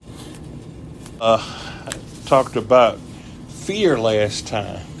I talked about fear last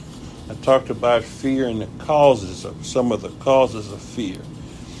time. I talked about fear and some of the causes of fear.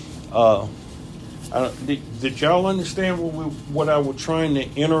 Did y'all understand what I was trying to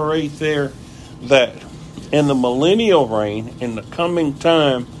iterate there? That in the millennial reign, in the coming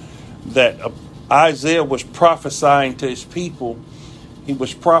time, that Isaiah was prophesying to his people. He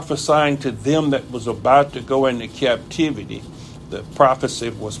was prophesying to them that was about to go into captivity. The prophecy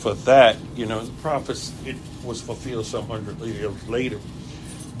was for that. The prophecy, it was fulfilled some 100 years later.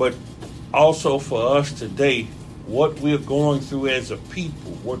 But also for us today, what we're going through as a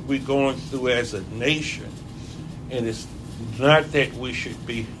people, what we're going through as a nation. And it's not that we should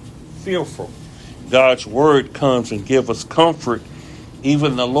be fearful. God's word comes and gives us comfort.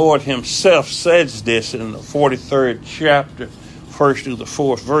 Even the Lord himself says this in the 43rd chapter, 1st through the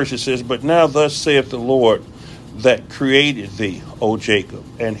 4th verse. It says, "But now thus saith the Lord that created thee, O Jacob,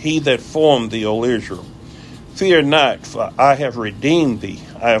 and he that formed thee, O Israel. Fear not, for I have redeemed thee.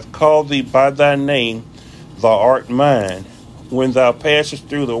 I have called thee by thy name, thou art mine. When thou passest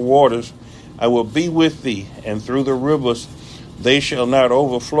through the waters, I will be with thee, and through the rivers, they shall not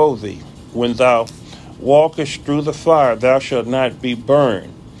overflow thee. When thou walkest through the fire, thou shalt not be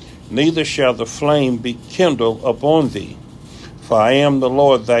burned, neither shall the flame be kindled upon thee. For I am the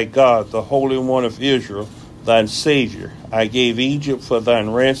Lord thy God, the Holy One of Israel, thine Savior. I gave Egypt for thine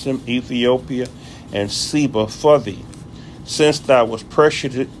ransom, Ethiopia and Seba for thee. Since thou wast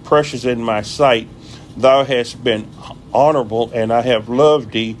precious in my sight, thou hast been honorable, and I have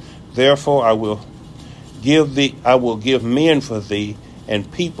loved thee. Therefore I will give men for thee,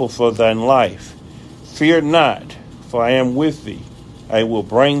 and people for thine life. Fear not, for I am with thee. I will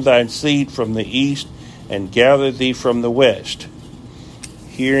bring thine seed from the east, and gather thee from the west."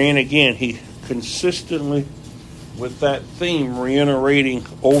 Herein again, he consistently, with that theme, reiterating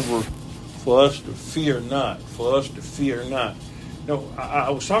over for us to fear not, for us to fear not.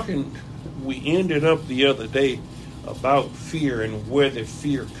 I was talking, we ended up the other day about fear and where the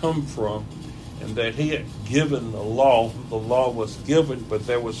fear come from, and that he had given the law. The law was given, but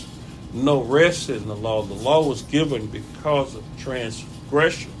there was no rest in the law. The law was given because of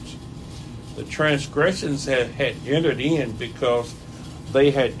transgressions. The transgressions had entered in because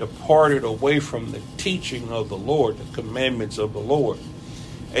they had departed away from the teaching of the Lord, the commandments of the Lord.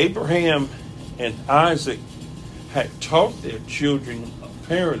 Abraham and Isaac had taught their children,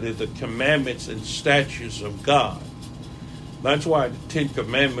 apparently, the commandments and statutes of God. That's why the Ten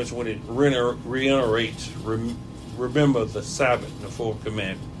Commandments, when it reiterates, remember the Sabbath, the fourth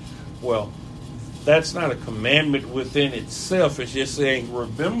commandment. Well, that's not a commandment within itself. It's just saying,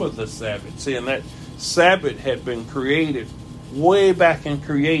 remember the Sabbath. Saying that Sabbath had been created way back in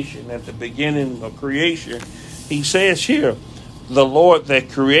creation, at the beginning of creation. He says here, the Lord that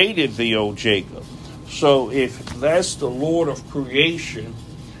created thee, O Jacob. So if that's the Lord of creation,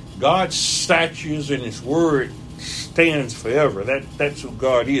 God's statutes and his word stands forever. That's who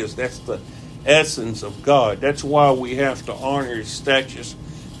God is. That's the essence of God. That's why we have to honor his statutes,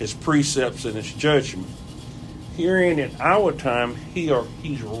 his precepts, and his judgment. Herein in our time, he's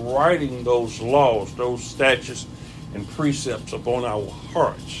writing those laws, those statutes and precepts upon our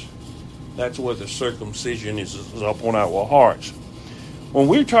hearts. That's where the circumcision is upon our hearts. When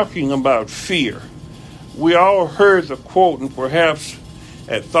we're talking about fear, we all heard the quote, and perhaps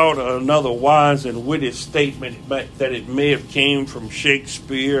had thought of another wise and witty statement that it may have came from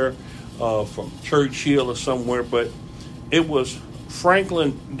Shakespeare, from Churchill or somewhere, but it was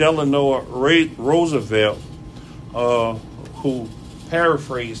Franklin Delano Roosevelt who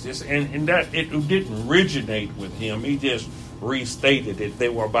paraphrased this, and that it didn't originate with him. He just restated it. They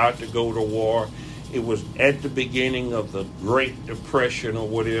were about to go to war. It was at the beginning of the Great Depression or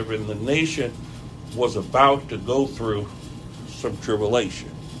whatever, and the nation was about to go through some tribulation.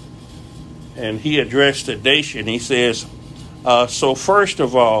 And he addressed the nation. He says, so first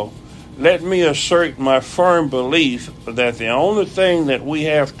of all, let me assert my firm belief that the only thing that we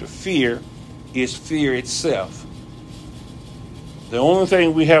have to fear is fear itself. The only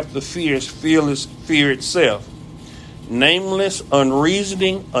thing we have to fear is fear itself. Nameless,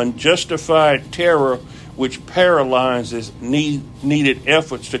 unreasoning, unjustified terror which paralyzes needed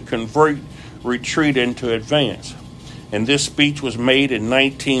efforts to convert retreat into advance. And this speech was made in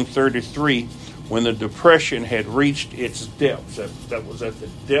 1933 when the Depression had reached its depths. That was at the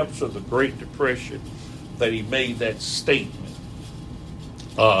depths of the Great Depression that he made that statement.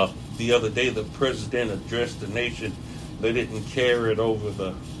 The other day, the president addressed the nation. They didn't carry it over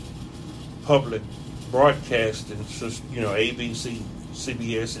the public broadcasting, ABC,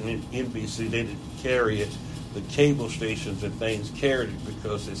 CBS, and NBC. They didn't carry it. The cable stations and things carried it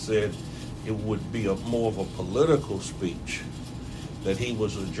because they said it would be more of a political speech, that he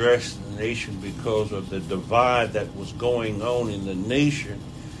was addressing the nation because of the divide that was going on in the nation.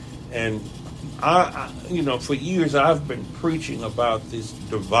 And I for years I've been preaching about this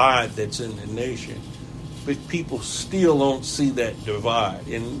divide that's in the nation, but people still don't see that divide.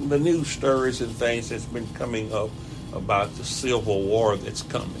 And the news stories and things that's been coming up about the civil war that's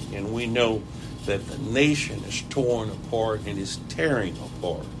coming, and we know that the nation is torn apart and is tearing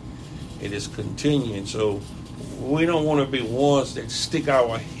apart. It is continuing. So we don't want to be ones that stick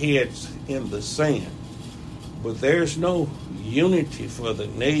our heads in the sand. But there's no unity for the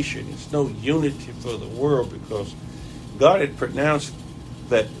nation. It's no unity for the world, because God had pronounced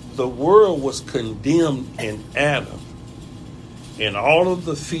that the world was condemned in Adam. And all of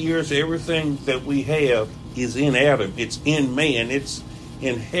the fears, everything that we have is in Adam. It's in man. It's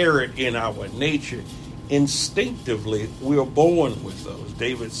inherent in our nature. Instinctively, we're born with those.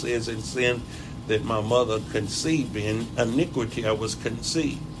 David says, in sin that my mother conceived me, in iniquity I was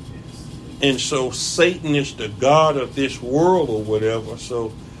conceived. And so Satan is the god of this world or whatever.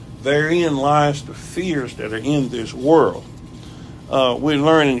 So therein lies the fears that are in this world. We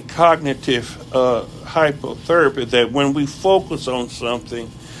learn in cognitive hypotherapy that when we focus on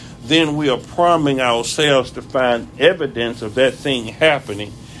something, then we are priming ourselves to find evidence of that thing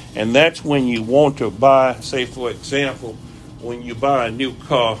happening. And that's when you want to buy, say for example, when you buy a new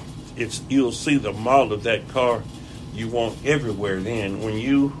car, you'll see the model of that car you want everywhere. Then when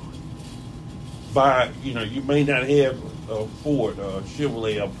you buy, you may not have a Ford or a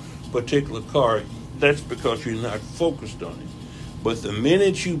Chevrolet, a particular car. That's because you're not focused on it. But the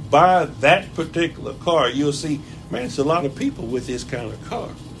minute you buy that particular car, you'll see, man, it's a lot of people with this kind of car.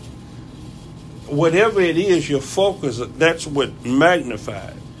 Whatever it is, your focus, that's what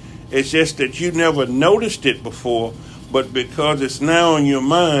magnified. It's just that you never noticed it before, but because it's now in your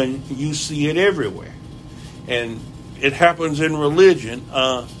mind, you see it everywhere. And it happens in religion.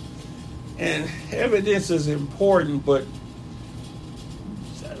 And evidence is important, but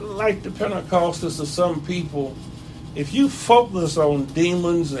like the Pentecostals or some people, if you focus on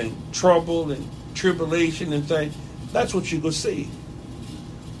demons and trouble and tribulation and things, that's what you're going to see.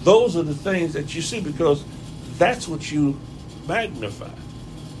 Those are the things that you see, because that's what you magnify.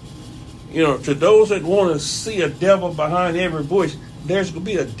 To those that want to see a devil behind every bush, there's going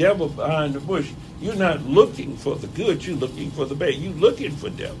to be a devil behind the bush. You're not looking for the good, you're looking for the bad. You're looking for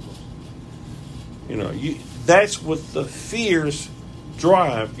devils. That's what the fears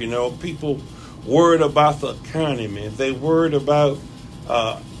drive. People worried about the economy, they worried about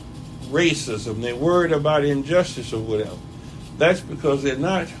racism, they worried about injustice or whatever. That's because they're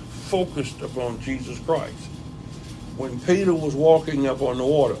not focused upon Jesus Christ. When Peter was walking up on the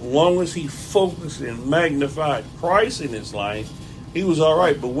water, as long as he focused and magnified Christ in his life, he was all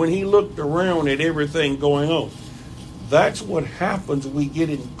right. But when he looked around at everything going on, that's what happens. We get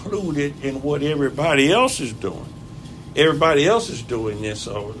included in what everybody else is doing. Everybody else is doing this.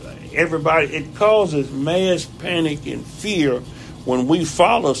 So it causes mass panic and fear when we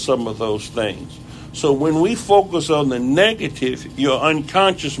follow some of those things. So when we focus on the negative, your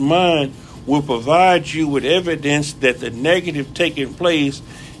unconscious mind will provide you with evidence that the negative taking place,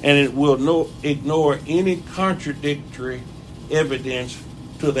 and it will ignore any contradictory evidence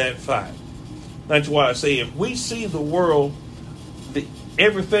to that fact. That's why I say, if we see the world,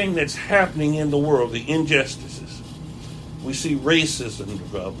 everything that's happening in the world, the injustices, we see racism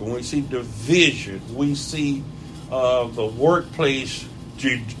developing, we see division, we see the workplace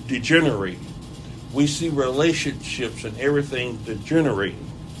degenerating, we see relationships and everything degenerating.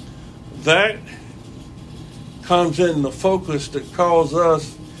 That comes in the focus that causes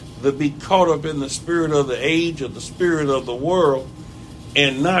us to be caught up in the spirit of the age or the spirit of the world,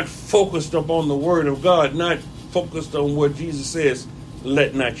 and not focused upon the word of God, not focused on what Jesus says,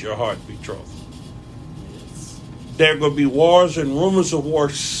 let not your heart be troubled. Yes. There are going to be wars and rumors of war.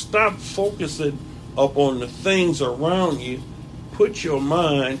 Stop focusing upon the things around you. Put your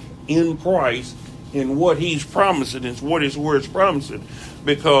mind in Christ, in what he's promising, and what his word's promising.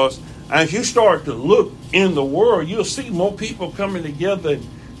 Because as you start to look in the world, you'll see more people coming together and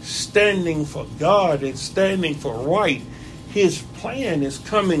standing for God and standing for right. His plan is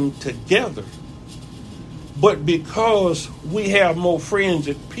coming together. But because we have more friends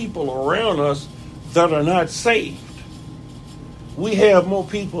and people around us that are not saved, we have more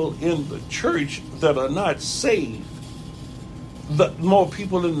people in the church that are not saved, more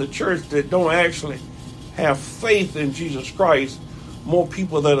people in the church that don't actually have faith in Jesus Christ, more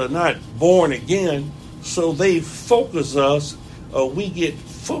people that are not born again. So they focus us, we get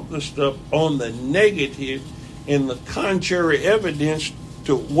focused up on the negative and the contrary evidence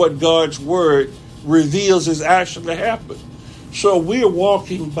to what God's word reveals is actually happening. So we're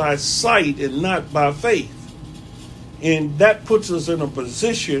walking by sight and not by faith. And that puts us in a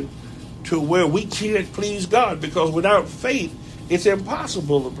position to where we can't please God, because without faith, it's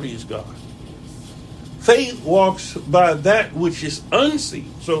impossible to please God. Faith walks by that which is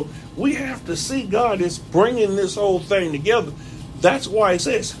unseen. So we have to see God is bringing this whole thing together. That's why it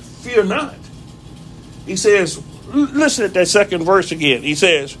says, fear not. He says, listen at that second verse again. He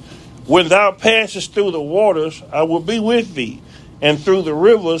says, when thou passest through the waters, I will be with thee, and through the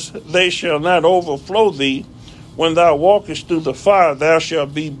rivers, they shall not overflow thee. When thou walkest through the fire, thou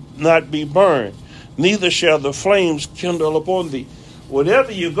shalt not be burned, neither shall the flames kindle upon thee.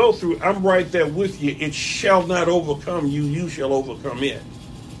 Whatever you go through, I'm right there with you. It shall not overcome you. You shall overcome it.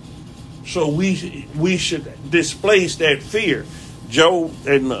 So we should displace that fear. Job,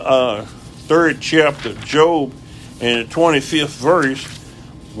 in the third chapter, Job, in the 25th verse,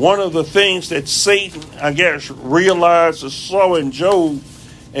 one of the things that Satan, I guess, realized or saw in Job,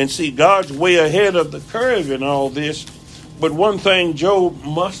 and see, God's way ahead of the curve in all this. But one thing Job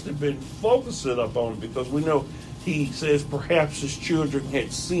must have been focusing upon, because we know he says perhaps his children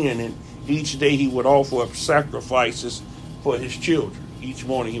had sinned, and each day he would offer up sacrifices for his children. Each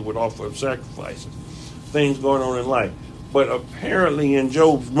morning he would offer up sacrifices. Things going on in life. But apparently in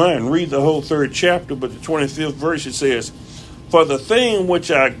Job's mind, read the whole third chapter, but the 25th verse, it says, for the thing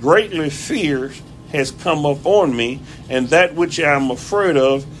which I greatly fear has come upon me, and that which I am afraid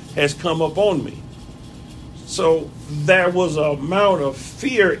of has come upon me. So there was an amount of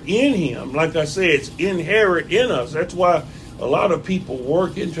fear in him. Like I said, it's inherent in us. That's why a lot of people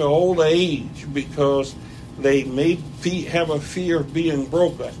work into old age, because they may have a fear of being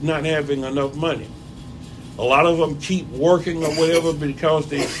broke, not having enough money. A lot of them keep working or whatever because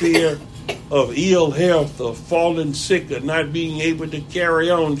they fear of ill health, or falling sick, or not being able to carry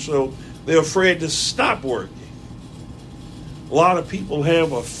on. So they're afraid to stop working. A lot of people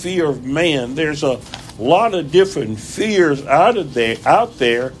have a fear of man. There's a lot of different fears out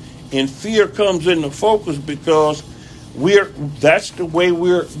there, and fear comes into focus because that's the way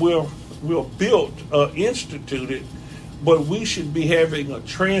we're built, instituted. But we should be having a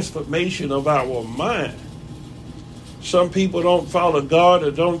transformation of our mind. Some people don't follow God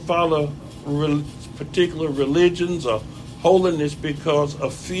or don't follow particular religions or holiness because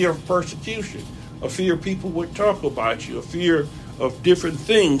of fear of persecution, a fear people would talk about you, a fear of different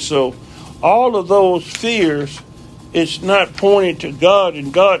things. So all of those fears, it's not pointing to God,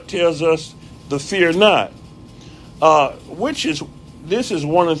 and God tells us to fear not. This is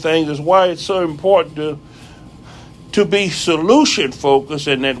one of the things, is why it's so important to be solution focused,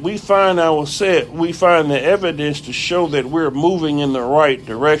 and that we find the evidence to show that we're moving in the right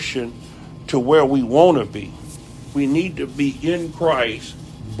direction to where we want to be. We need to be in Christ,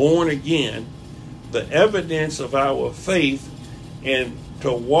 born again, the evidence of our faith, and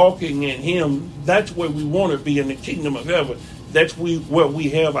to walking in Him. That's where we want to be, in the kingdom of heaven. That's where we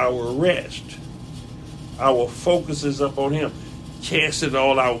have our rest. Our focus is upon Him, casting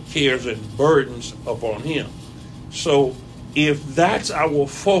all our cares and burdens upon Him. So if that's our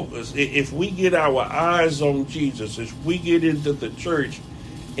focus, if we get our eyes on Jesus, if we get into the church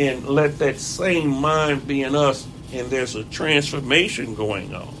and let that same mind be in us, and there's a transformation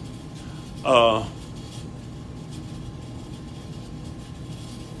going on.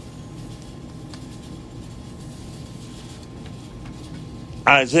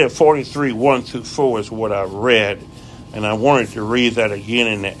 Isaiah 43, 1 through 4 is what I read, and I wanted to read that again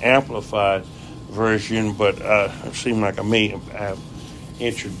in the Amplified version, but it seemed like I may have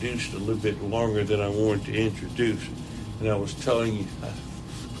introduced a little bit longer than I wanted to introduce. And I was telling you,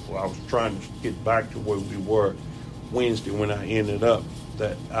 I was trying to get back to where we were Wednesday when I ended up,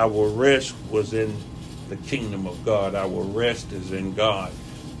 that our rest was in the kingdom of God. Our rest is in God.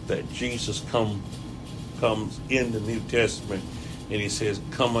 That Jesus comes in the New Testament, and He says,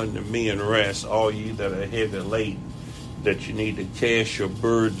 come unto me and rest, all ye that are heavy laden. That you need to cast your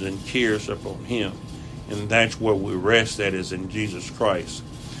burdens and cares upon Him. And that's where we rest, that is in Jesus Christ.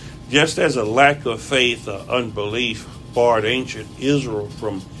 Just as a lack of faith or unbelief barred ancient Israel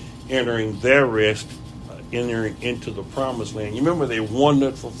from entering their rest, entering into the promised land. You remember they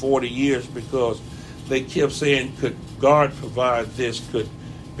wandered for 40 years because they kept saying, could God provide this? Could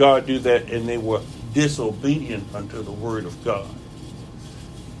God do that? And they were disobedient unto the word of God.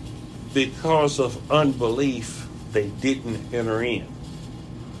 Because of unbelief, they didn't enter in.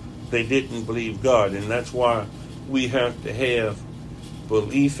 They didn't believe God. And that's why we have to have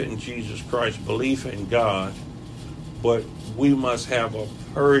belief in Jesus Christ, belief in God. But we must have a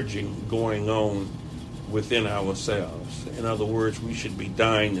purging going on within ourselves. In other words, we should be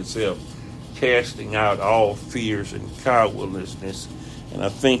dying to self, casting out all fears and cowardliness. And I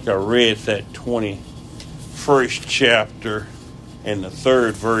think I read that 21st chapter and the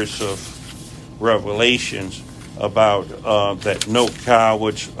 3rd verse of Revelations about that no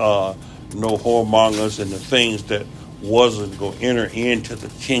cowards, no whoremongers, and the things that wasn't going to enter into the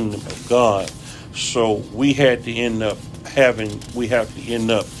kingdom of God. So we have to end up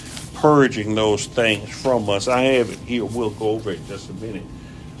purging those things from us. I have it here. We'll go over it in just a minute.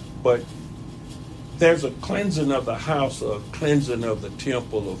 But there's a cleansing of the house, a cleansing of the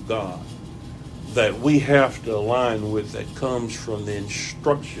temple of God that we have to align with, that comes from the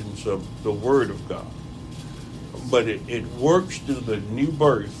instructions of the Word of God. But it works through the new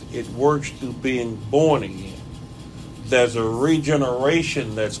birth. It works through being born again. There's a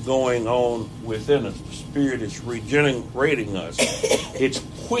regeneration that's going on within us. The Spirit is regenerating us. It's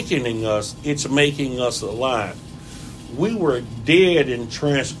quickening us. It's making us alive. We were dead in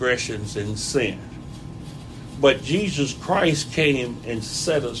transgressions and sin. But Jesus Christ came and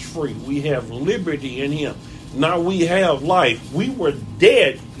set us free. We have liberty in Him. Now we have life. We were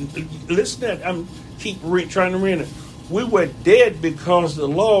dead. Listen to that. I'm trying to read it. We were dead because the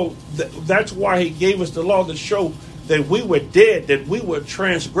law, that's why He gave us the law, to show that we were dead, that we were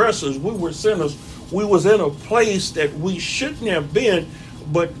transgressors, we were sinners. We was in a place that we shouldn't have been,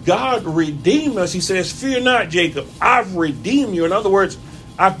 but God redeemed us. He says, fear not, Jacob, I've redeemed you. In other words,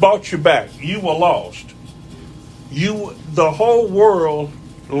 I've bought you back. You were lost. The whole world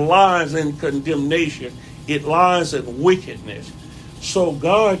lies in condemnation. It lies in wickedness. So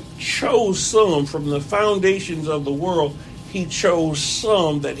God chose some from the foundations of the world. He chose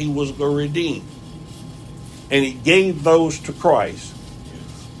some that He was going to redeem. And He gave those to Christ.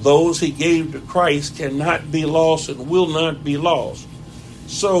 Those He gave to Christ cannot be lost and will not be lost.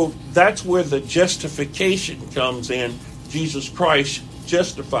 So that's where the justification comes in. Jesus Christ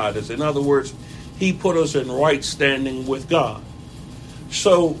justified us. In other words, He put us in right standing with God.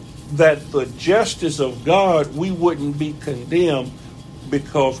 So that the justice of God, we wouldn't be condemned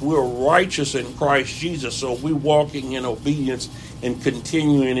because we're righteous in Christ Jesus. So we're walking in obedience and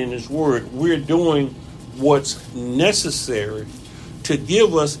continuing in His Word. We're doing what's necessary to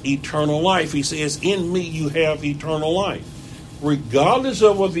give us eternal life. He says, in me you have eternal life. Regardless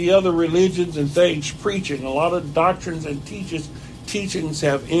of what the other religions and things preaching, a lot of doctrines and teachings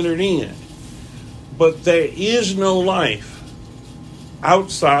have entered in. But there is no life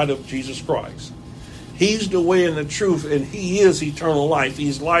outside of Jesus Christ. He's the way and the truth, and He is eternal life.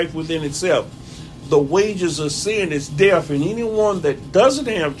 He's life within itself. The wages of sin is death, and anyone that doesn't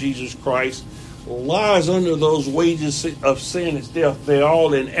have Jesus Christ lies under those wages of sin is death. They're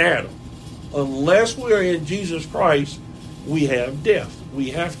all in Adam. Unless we're in Jesus Christ, we have death.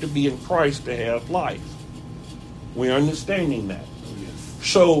 We have to be in Christ to have life. We're understanding that.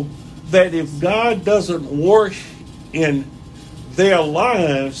 So that if God doesn't work in their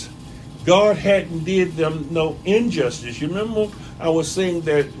lives, God hadn't did them no injustice. You remember I was saying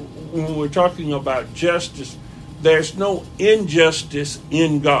that when we're talking about justice, there's no injustice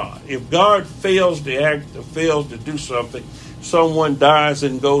in God. If God fails to act or fails to do something, someone dies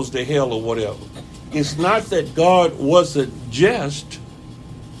and goes to hell or whatever. It's not that God wasn't just.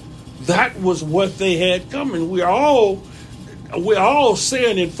 That was what they had coming. We're all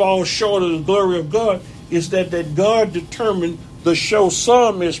sin and fall short of the glory of God. Is that God determined to show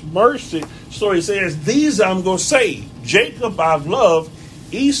some His mercy. So He says, these I'm going to save. Jacob I've loved,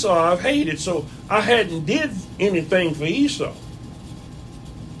 Esau I've hated. So I hadn't did anything for Esau.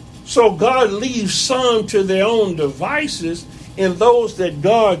 So God leaves some to their own devices, and those that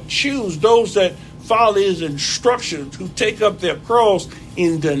God chooses, those that follow His instructions, who take up their cross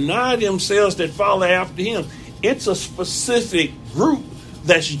and deny themselves that follow after Him. It's a specific group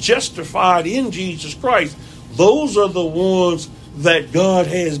that's justified in Jesus Christ. Those are the ones that God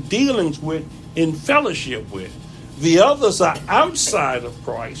has dealings with in fellowship with. The others are outside of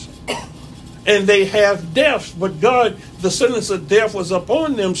Christ, and they have deaths, but God, the sentence of death was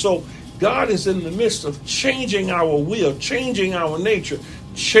upon them. So God is in the midst of changing our will, changing our nature,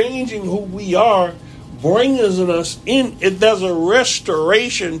 changing who we are, bringing us in. There's a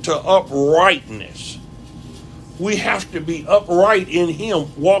restoration to uprightness. We have to be upright in Him,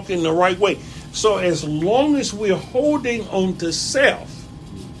 walking the right way. So as long as we're holding on to self,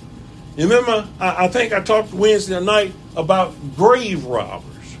 remember, I think I talked Wednesday night about grave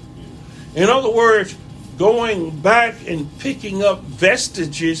robbers. In other words, going back and picking up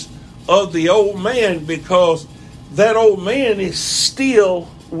vestiges of the old man, because that old man is still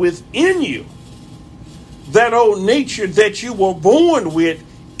within you. That old nature that you were born with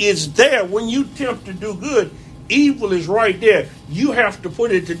is there. When you attempt to do good, evil is right there. You have to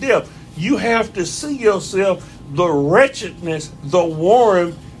put it to death. You have to see yourself, the wretchedness, the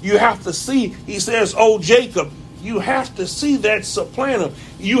worm. You have to see, he says, oh, Jacob, you have to see that supplanter.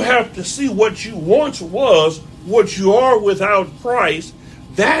 You have to see what you once was, what you are without Christ.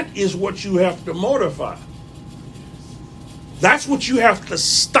 That is what you have to mortify. That's what you have to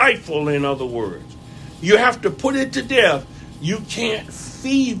stifle, in other words. You have to put it to death. You can't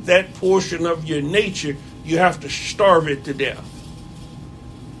feed that portion of your nature. You have to starve it to death.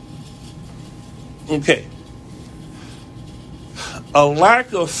 Okay. A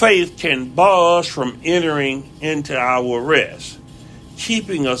lack of faith can bar us from entering into our rest,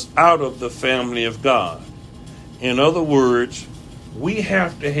 keeping us out of the family of God. In other words, we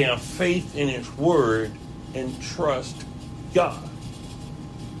have to have faith in His Word and trust God.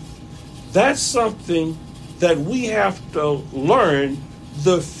 That's something that we have to learn.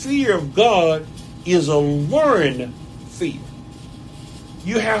 The fear of God is a learned fear.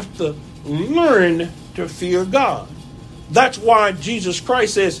 You have to learn to fear God. That's why Jesus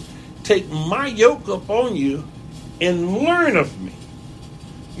Christ says, take my yoke upon you and learn of me.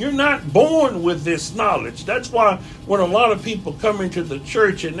 You're not born with this knowledge. That's why when a lot of people come into the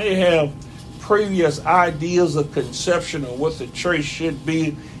church and they have previous ideas of conception of what the church should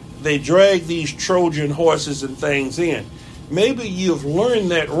be, they drag these Trojan horses and things in. Maybe you've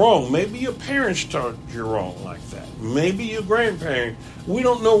learned that wrong. Maybe your parents taught you wrong like that. Maybe your grandparents. We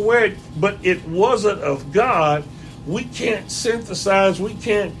don't know where, but it wasn't of God. We can't synthesize, we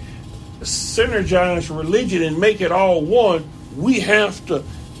can't synergize religion and make it all one. We have to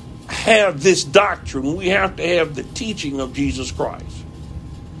have this doctrine. We have to have the teaching of Jesus Christ.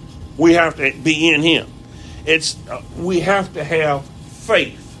 We have to be in Him. We have to have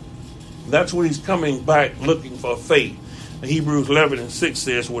faith. That's what He's coming back looking for, faith. Hebrews 11:6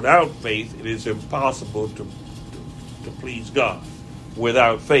 says, without faith, it is impossible to please God.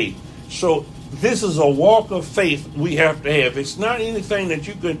 Without faith. So this is a walk of faith we have to have. It's not anything that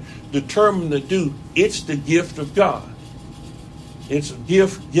you can determine to do. It's the gift of God. It's a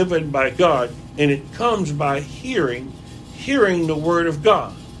gift given by God, and it comes by hearing the Word of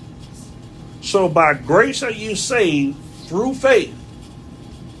God. So by grace are you saved through faith.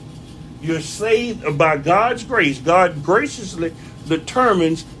 You're saved by God's grace. God graciously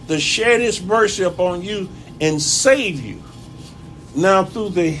determines to shed His mercy upon you and save you. Now,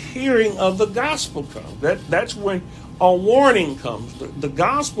 through the hearing of the gospel comes. That's when a warning comes. The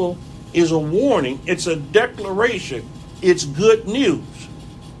gospel is a warning. It's a declaration. It's good news.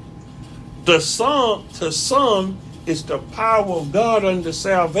 To some, it's the power of God unto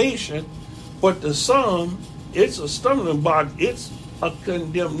salvation. But to some, it's a stumbling block. It's a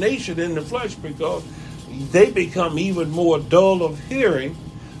condemnation in the flesh because they become even more dull of hearing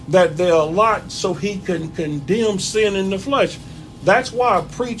that they're a lot so He can condemn sin in the flesh. That's why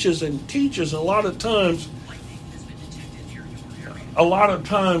preachers and teachers a lot of times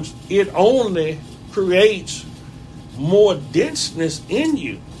it only creates more denseness in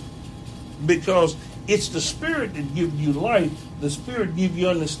you because it's the Spirit that gives you life, the Spirit gives you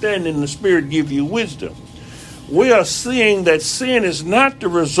understanding, the Spirit gives you wisdom. We are seeing that sin is not the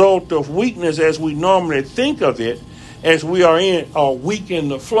result of weakness as we normally think of it, as we are weak in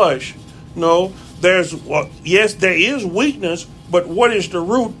the flesh. No, there is weakness, but what is the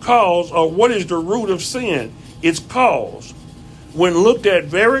root cause, or what is the root of sin? It's cause. When looked at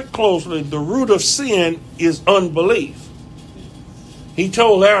very closely, the root of sin is unbelief. He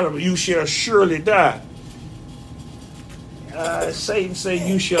told Adam, you shall surely die. Satan said,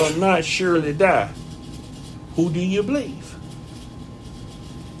 you shall not surely die. Who do you believe?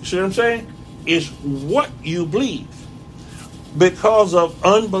 You see what I'm saying? It's what you believe. Because of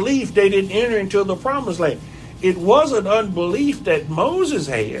unbelief, they didn't enter into the promised land. It wasn't unbelief that Moses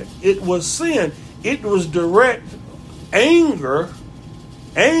had. It was sin. It was direct anger.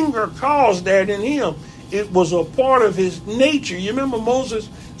 Anger caused that in him. It was a part of his nature. You remember Moses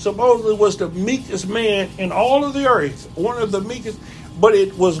supposedly was the meekest man in all of the earth. One of the meekest. But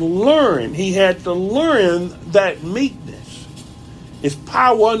it was learned. He had to learn that meekness. It's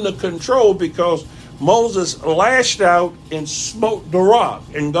power under control because Moses lashed out and smote the rock.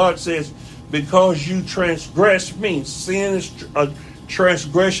 And God says, because you transgressed me. Sin is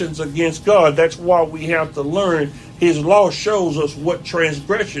transgressions against God. That's why we have to learn. His law shows us what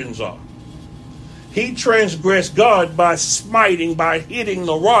transgressions are. He transgressed God by smiting, by hitting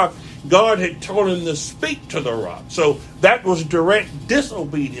the rock. God had told him to speak to the rock. So that was direct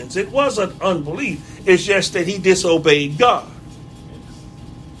disobedience. It wasn't unbelief. It's just that he disobeyed God.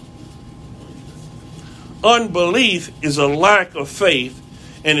 Unbelief is a lack of faith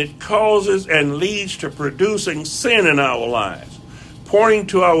And it causes and leads to producing sin in our lives, pointing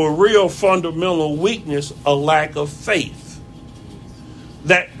to our real fundamental weakness, a lack of faith.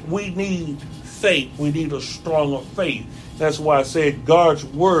 That we need faith. We need a stronger faith. That's why I said God's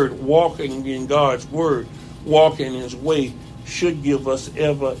word, walking in God's word, walking his way, should give us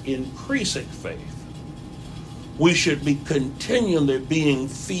ever increasing faith. We should be continually being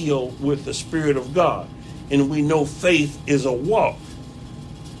filled with the Spirit of God. And we know faith is a walk.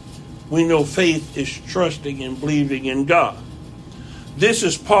 We know faith is trusting and believing in God. This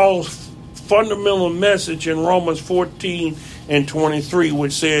is Paul's fundamental message in Romans 14 and 23,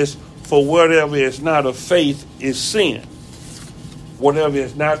 which says, for whatever is not of faith is sin. Whatever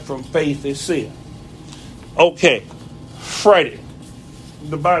is not from faith is sin. Okay, fretting.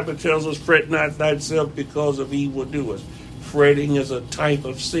 The Bible tells us, fret not thyself because of evildoers. Fretting is a type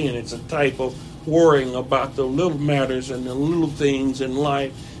of sin. It's a type of worrying about the little matters and the little things in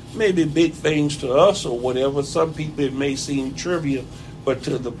life. Maybe big things to us or whatever. Some people it may seem trivial, but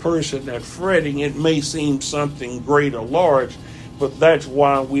to the person that's fretting, it may seem something great or large. But that's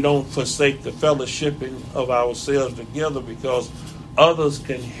why we don't forsake the fellowshipping of ourselves together, because others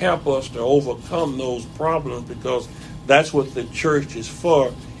can help us to overcome those problems, because that's what the church is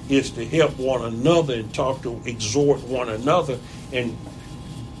for, is to help one another and exhort one another and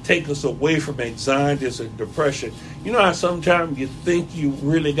take us away from anxiety and depression. You know how sometimes you think you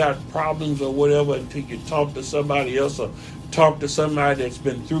really got problems or whatever until you talk to somebody else or talk to somebody that's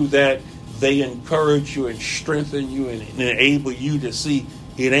been through that. They encourage you and strengthen you and enable you to see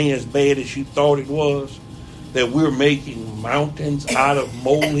it ain't as bad as you thought it was, that we're making mountains out of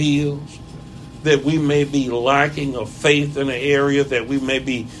molehills, that we may be lacking of faith in an area, that we may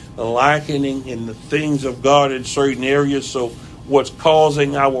be lacking in the things of God in certain areas. So what's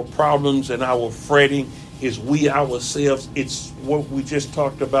causing our problems and our fretting is we ourselves. It's what we just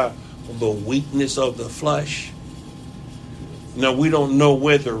talked about, the weakness of the flesh. Now, we don't know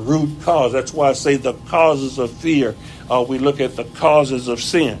where the root cause. That's why I say the causes of fear. We look at the causes of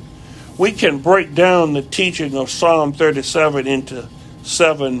sin. We can break down the teaching of Psalm 37 into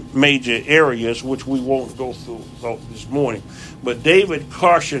 7 major areas, which we won't go through this morning. But David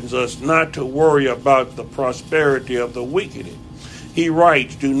cautions us not to worry about the prosperity of the wicked. He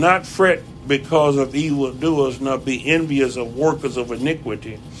writes, do not fret because of evildoers, nor be envious of workers of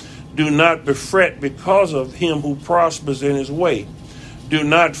iniquity. Do not be fret because of him who prospers in his way. Do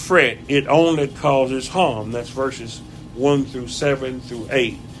not fret, it only causes harm. That's verses 1 through 7 through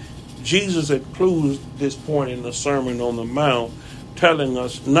 8. Jesus includes this point in the Sermon on the Mount, telling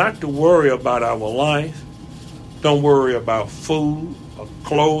us not to worry about our life. Don't worry about food or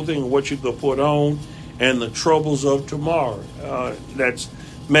clothing, what you could put on, and the troubles of tomorrow. That's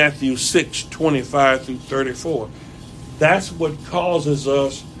Matthew 6:25 through 34. That's what causes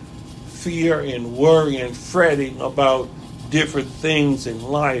us fear and worry and fretting about different things in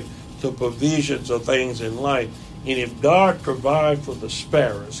life, the provisions of things in life. And if God provides for the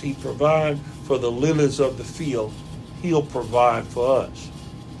sparrows, he provides for the lilies of the field, he'll provide for us.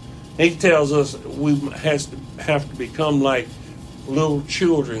 He tells us we have to become like little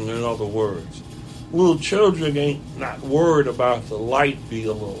children, in other words. Little children ain't not worried about the light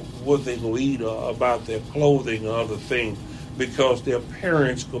bill or what they will eat or about their clothing or other things, because their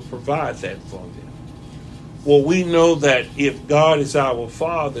parents could provide that for them. Well, we know that if God is our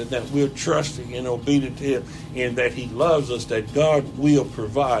Father, that we're trusting and obedient to him, and that he loves us, that God will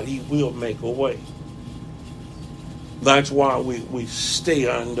provide. He will make a way. That's why we stay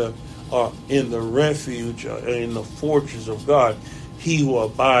under in the refuge, in the fortress of God. He who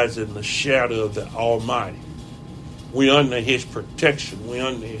abides in the shadow of the Almighty. We're under his protection. We're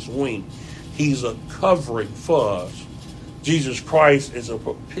under his wing. He's a covering for us. Jesus Christ is a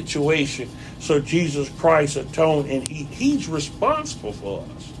propitiation. So Jesus Christ atoned, and he's responsible for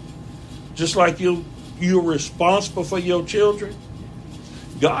us. Just like you're responsible for your children,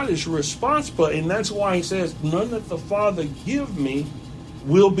 God is responsible, and that's why he says, none that the Father give me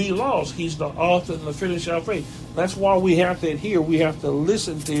will be lost. He's the author and the finisher of faith. That's why we have to adhere. We have to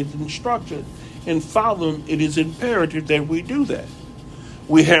listen to his instructions and follow him. It is imperative that we do that.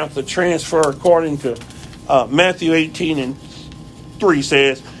 We have to transfer according to Matthew 18:3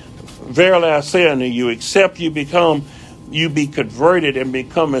 says, verily I say unto you, except you be converted and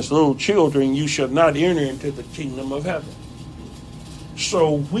become as little children, you shall not enter into the kingdom of heaven.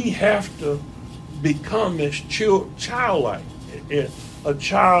 So we have to become as childlike. A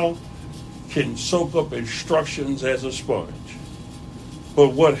child can soak up instructions as a sponge.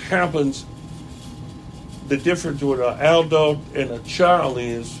 But what happens, the difference with an adult and a child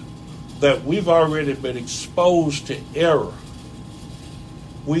is that we've already been exposed to error.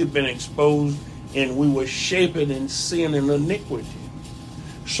 we've been exposed and we were shapen in sin and iniquity.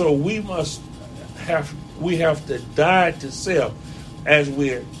 So we have to die to self as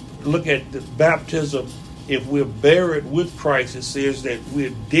we look at the baptism. If we're buried with Christ, it says that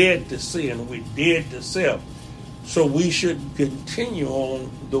we're dead to sin, we're dead to self. So we should continue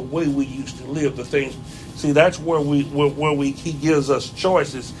on the way we used to live, the things. See, that's where he gives us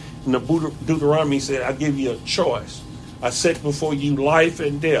choices. In the Deuteronomy, he said, I give you a choice. I set before you life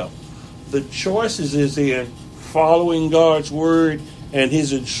and death. The choices is in following God's word and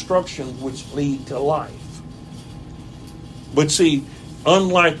his instructions, which lead to life. But see,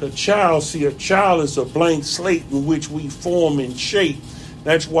 unlike a child is a blank slate in which we form and shape.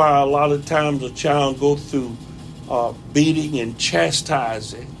 That's why a lot of times a child goes through beating and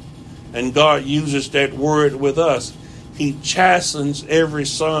chastising. And God uses that word with us. He chastens every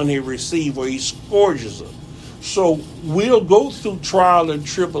son he receives, or he scourges them. So we'll go through trial and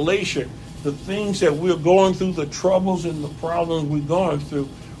tribulation. The things that we're going through, the troubles and the problems we're going through,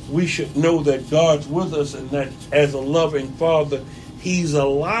 we should know that God's with us, and that as a loving Father, he's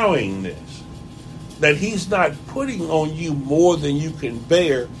allowing this. That he's not putting on you more than you can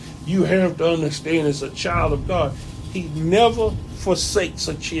bear. You have to understand, as a child of God, he never forsakes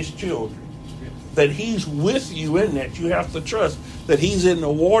his children. That he's with you in that. You have to trust that he's in the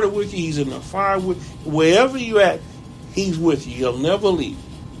water with you, he's in the fire with you. Wherever you're at, he's with you. He'll never leave.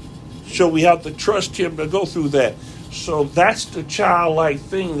 So we have to trust him to go through that. So that's the childlike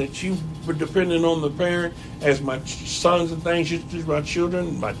thing that you were depending on the parent. As my sons and things, my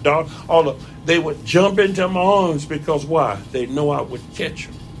children, my dog, they would jump into my arms because why? They know I would catch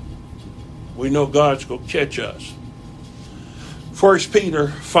them. We know God's going to catch us. 1 Peter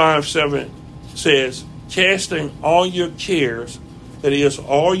 5:7 says, casting all your cares, that is,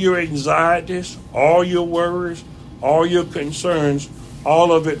 all your anxieties, all your worries, all your concerns,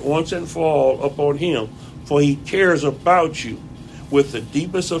 all of it once and for all upon him, for he cares about you. With the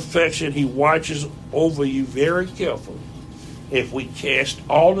deepest affection, he watches over you very carefully. If we cast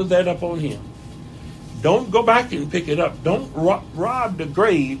all of that upon him, don't go back and pick it up. Don't rob the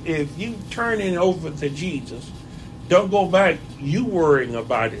grave. If you turn it over to Jesus, don't go back you worrying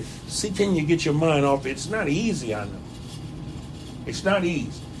about it. See, can you get your mind off? It's not easy, I know. It's not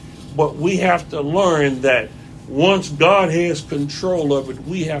easy. But we have to learn that once God has control of it,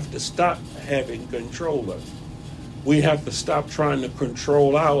 we have to stop having control of it. We have to stop trying to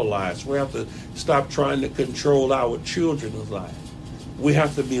control our lives. We have to stop trying to control our children's lives. We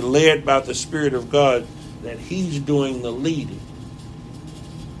have to be led by the Spirit of God, that he's doing the leading.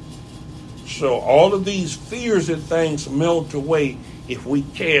 So all of these fears and things melt away if we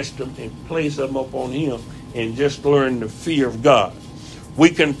cast them and place them upon him and just learn the fear of God. We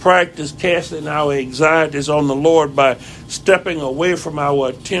can practice casting our anxieties on the Lord by stepping away from our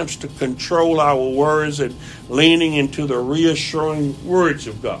attempts to control our words and leaning into the reassuring words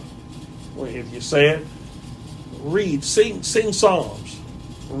of God. Well, if you say it, read, sing Psalms.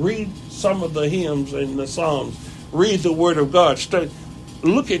 Read some of the hymns and the Psalms. Read the Word of God.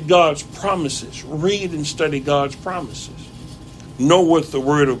 Look at God's promises. Read and study God's promises. Know what the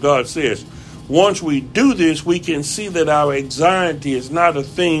Word of God says. Once we do this, we can see that our anxiety is not a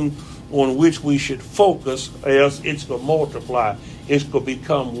thing on which we should focus, else it's going to multiply. It's going to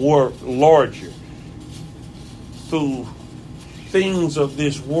become larger through things of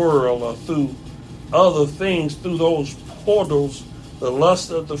this world, or through other things, through those portals, the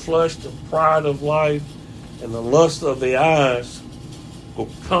lust of the flesh, the pride of life, and the lust of the eyes will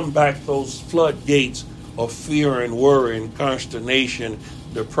come back, those floodgates of fear and worry and consternation,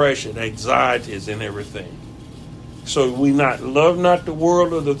 depression, anxieties, and everything. So we love not the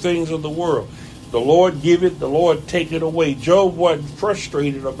world or the things of the world. The Lord give it, the Lord take it away. Job wasn't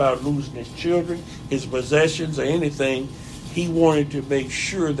frustrated about losing his children, his possessions, or anything. He wanted to make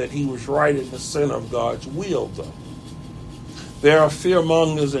sure that he was right in the center of God's will, though. There are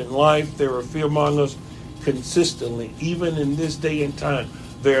fearmongers in life. There are fearmongers consistently, even in this day and time.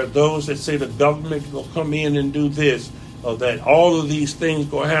 There are those that say the government will come in and do this, or that all of these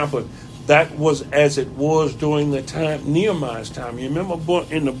things will happen. That was as it was during the time, Nehemiah's time. You remember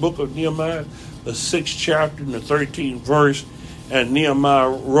in the book of Nehemiah, the 6th chapter and the 13th verse, and Nehemiah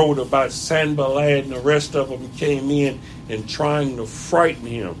wrote about Sanballat and the rest of them came in and trying to frighten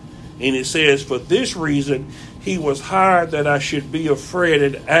him. And it says, for this reason, he was hired that I should be afraid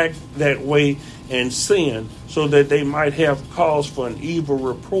and act that way and sin, so that they might have cause for an evil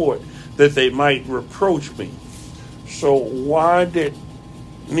report, that they might reproach me. So why did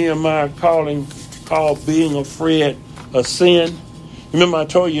Nehemiah call being afraid a sin? Remember I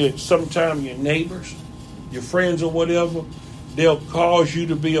told you sometimes your neighbors, your friends or whatever, they'll cause you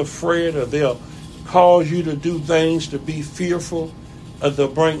to be afraid, or they'll cause you to do things to be fearful of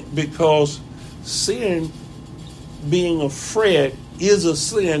because sin, being afraid, is a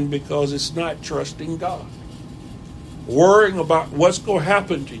sin because it's not trusting God. Worrying about what's going to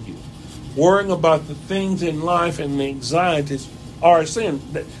happen to you, worrying about the things in life and the anxieties are a sin.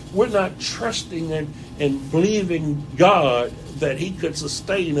 We're not trusting and believing God that He could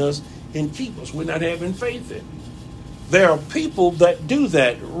sustain us and keep us. We're not having faith in Him. There are people that do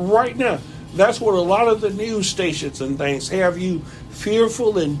that right now. That's what a lot of the news stations and things have you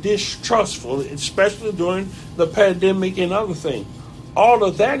fearful and distrustful, especially during the pandemic and other things. All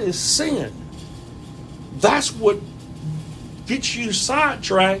of that is sin. That's what gets you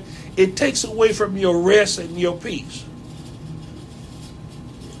sidetracked. It takes away from your rest and your peace.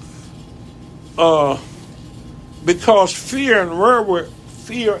 Because fear and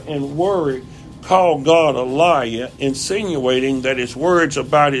worry call God a liar, insinuating that His words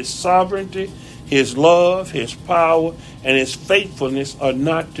about His sovereignty, His love, His power, and His faithfulness are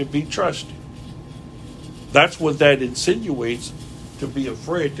not to be trusted. That's what that insinuates, to be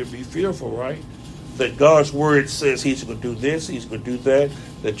afraid, to be fearful, right? That God's word says He's going to do this, He's going to do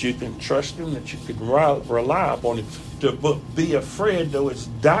that you can trust Him, that you can rely upon Him. To be afraid, though, is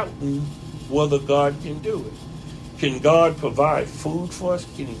doubting whether God can do it. Can God provide food for us?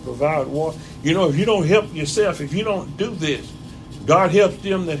 Can He provide water? You know, if you don't help yourself, if you don't do this, God helps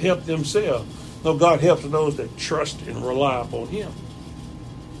them that help themselves. No, God helps those that trust and rely upon Him.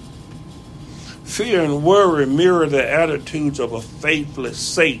 Fear and worry mirror the attitudes of a faithless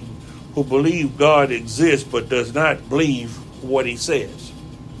Satan who believes God exists but does not believe what He says.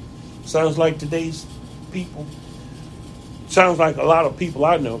 Sounds like today's people. Sounds like a lot of people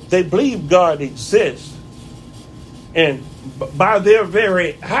I know. They believe God exists, and by their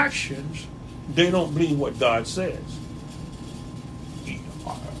very actions, they don't believe what God says.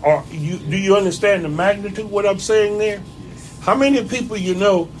 Do you understand the magnitude of what I'm saying there? Yes. How many people you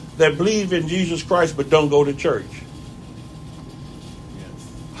know that believe in Jesus Christ but don't go to church?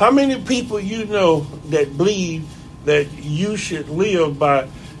 Yes. How many people you know that believe that you should live by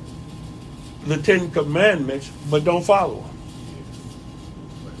the Ten Commandments but don't follow them?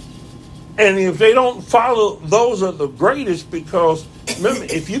 And if they don't follow, those are the greatest, because remember,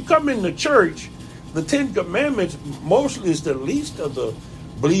 if you come into church, the Ten Commandments mostly is the least of the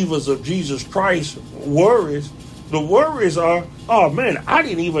believers of Jesus Christ worries. The worries are, oh man, I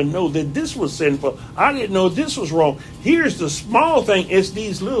didn't even know that this was sinful. I didn't know this was wrong. Here's the small thing. It's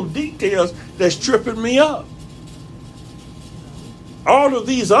these little details that's tripping me up. All of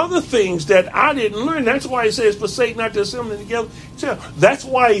these other things that I didn't learn. That's why He says, forsake not to assemble together. That's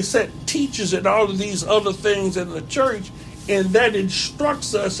why He set teachers and all of these other things in the church, and that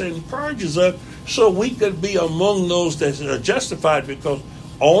instructs us and purges us so we could be among those that are justified, because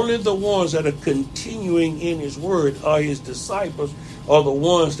only the ones that are continuing in His word are His disciples, are the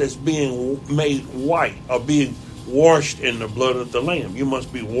ones that's being made white, are being washed in the blood of the Lamb. You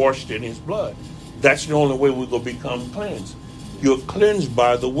must be washed in His blood. That's the only way we're going to become cleansed. You're cleansed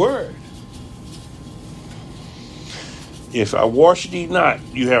by the word. If I wash thee not,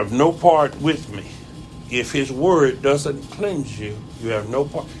 you have no part with me. If His word doesn't cleanse you, you have no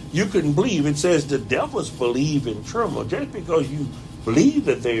part. You can believe. It says the devils believe and tremble. Just because you believe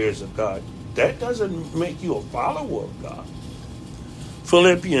that there is a God, that doesn't make you a follower of God.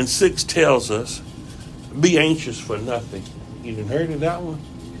 Philippians 6 tells us, be anxious for nothing. You done heard of that one?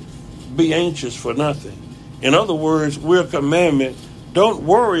 Be anxious for nothing. In other words, we're a commandment, don't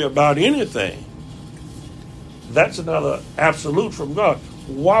worry about anything. That's another absolute from God.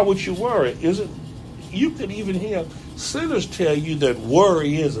 Why would you worry? You could even hear sinners tell you that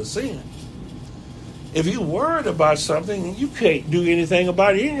worry is a sin. If you're worried about something, you can't do anything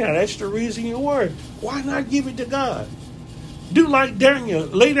about it anyhow. That's the reason you're worried. Why not give it to God? Do like Daniel,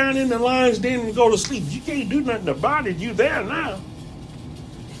 lay down in the lion's den and go to sleep. You can't do nothing about it. You're there now.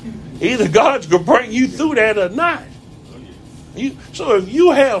 Either God's going to bring you through that or not. So if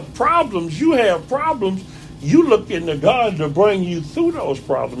you have problems, you look into God to bring you through those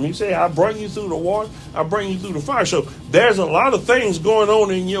problems. He say, I bring you through the water, I bring you through the fire. So there's a lot of things going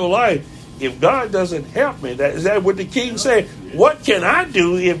on in your life. If God doesn't help me, is that what the king said? What can I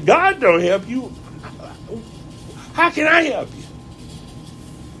do if God don't help you? How can I help you?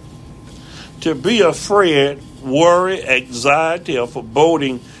 To be afraid, worry, anxiety, or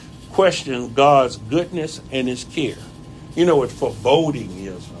foreboding question God's goodness and His care. You know what foreboding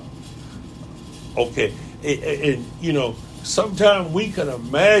is. Okay. And sometimes we can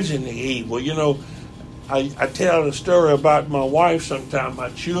imagine the evil. I tell a story about my wife sometimes. My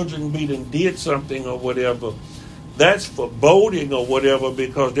children did something or whatever That's foreboding or whatever,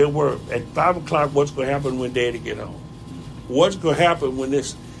 because they were at 5 o'clock. What's going to happen when Daddy get home? What's going to happen when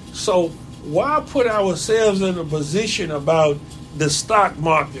this? So why put ourselves in a position about the stock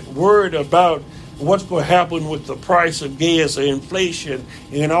market, worried about what's going to happen with the price of gas or inflation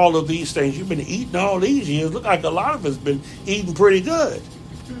and all of these things? You've been eating all these years. Look like a lot of us been eating pretty good.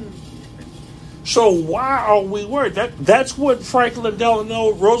 So why are we worried? That's what Franklin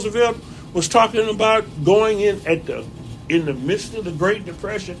Delano Roosevelt was talking about going in the midst of the Great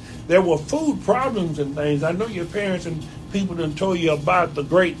Depression. There were food problems and things. I know your parents and people done told you about the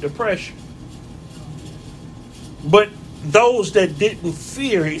Great Depression. But those that didn't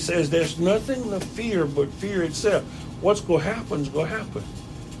fear, he says, there's nothing to fear but fear itself. What's going to happen is going to happen.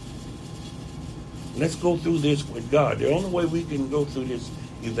 Let's go through this with God. The only way we can go through this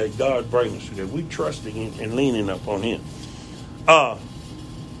is that God brings us through that. We're trusting Him and leaning upon Him.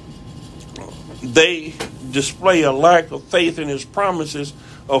 They display a lack of faith in His promises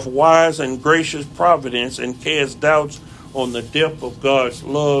of wise and gracious providence and cast doubts on the depth of God's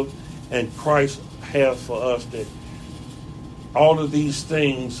love and Christ's have for us. That all of these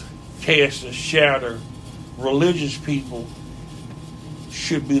things cast a shadow. Religious people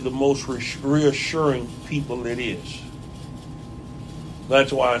should be the most reassuring people it is.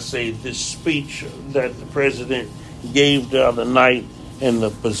 That's why I say this speech that the president gave the other night and the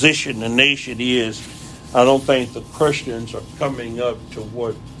position the nation is, I don't think the Christians are coming up to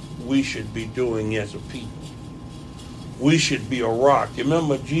what we should be doing as a people. We should be a rock. You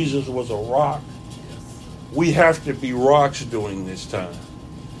remember Jesus was a rock? We have to be rocks during this time.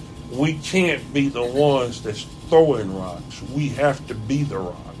 We can't be the ones that's throwing rocks. We have to be the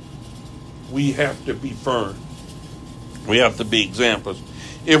rock. We have to be firm. We have to be examples.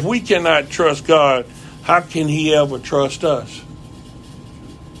 If we cannot trust God, how can He ever trust us?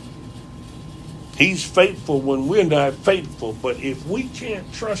 He's faithful when we're not faithful, but if we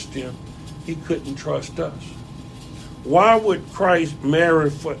can't trust Him, He couldn't trust us. Why would Christ marry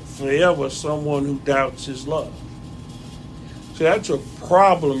forever someone who doubts His love? See, that's a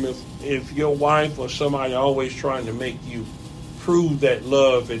problem if your wife or somebody always trying to make you prove that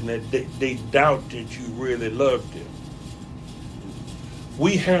love and that they doubt that you really loved them.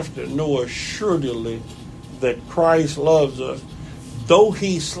 We have to know assuredly that Christ loves us. Though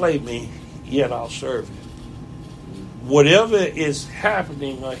He slay me, yet I'll serve Him. Whatever is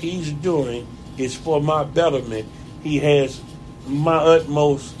happening or He's doing is for my betterment. He has my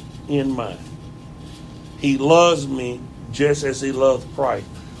utmost in mind. He loves me just as He loved Christ.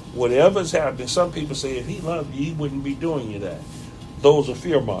 Whatever's happening, some people say if He loved you, He wouldn't be doing you that. Those are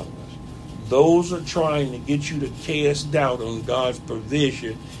fear mongers. Those are trying to get you to cast doubt on God's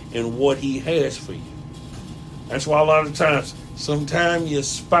provision and what He has for you. That's why a lot of times, sometimes your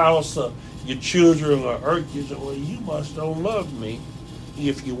spouse or your children will hurt you. Say, well, you must don't love me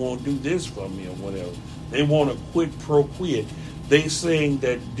if you won't do this for me or whatever. They want to quid pro quid. They saying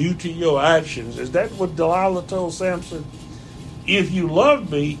that due to your actions, is that what Delilah told Samson? If you love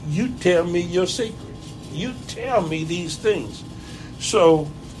me, you tell me your secrets. You tell me these things. So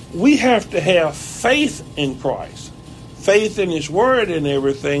we have to have faith in Christ, faith in His word and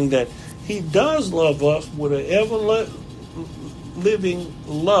everything, that He does love us with an ever-living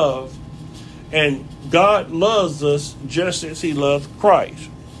love, and God loves us just as He loved Christ.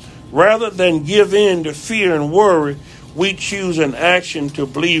 Rather than give in to fear and worry, we choose an action to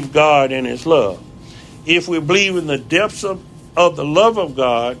believe God and His love. If we believe in the depths of the love of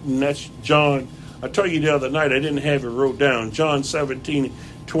God, and that's John, I told you the other night, I didn't have it wrote down, John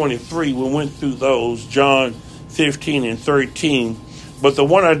 17:23, we went through those, John 15 and 13, but the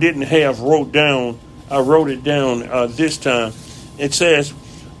one I didn't have wrote down, I wrote it down this time. It says,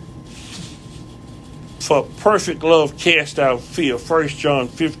 for perfect love cast out fear, 1 John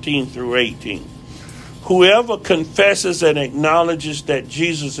 15 through 18. Whoever confesses and acknowledges that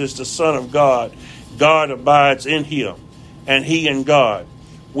Jesus is the Son of God, God abides in Him, and He in God.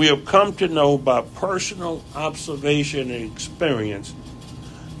 We have come to know by personal observation and experience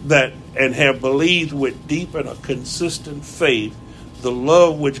that, and have believed with deep and a consistent faith, the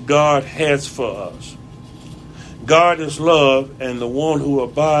love which God has for us. God is love, and the one who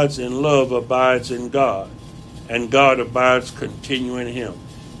abides in love abides in God, and God abides continuing in Him.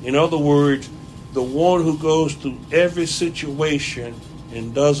 In other words, the one who goes through every situation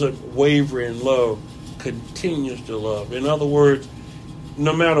and doesn't waver in love continues to love. In other words,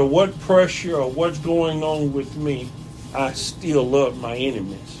 no matter what pressure or what's going on with me, I still love my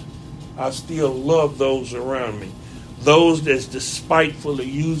enemies. I still love those around me. Those that's despitefully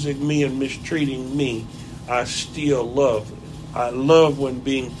using me and mistreating me, I still love. I love when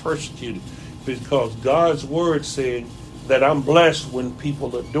being persecuted. because God's word said that I'm blessed when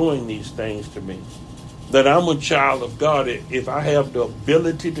people are doing these things to me. That I'm a child of God if I have the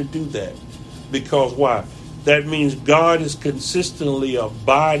ability to do that. Because why? That means God is consistently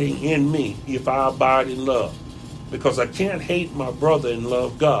abiding in me if I abide in love. Because I can't hate my brother and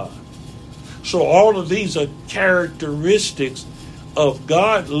love God. So all of these are characteristics of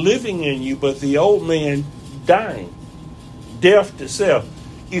God living in you, but the old man dying. Death to self.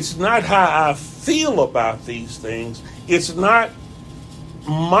 It's not how I feel about these things. It's not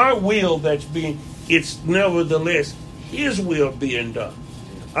my will that's being, it's nevertheless his will being done.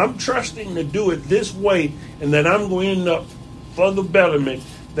 I'm trusting to do it this way, and that I'm going to end up for the betterment,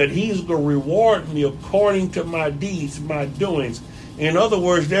 that he's going to reward me according to my deeds, my doings. In other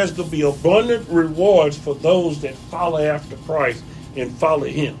words, there's going to be abundant rewards for those that follow after Christ and follow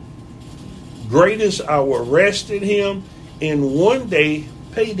him. Great is our rest in him, and one day,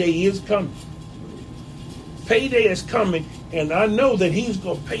 payday is coming. Payday is coming, and I know that he's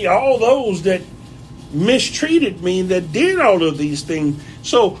going to pay all those that mistreated me, that did all of these things.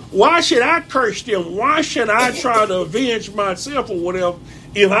 So why should I curse them? Why should I try to avenge myself or whatever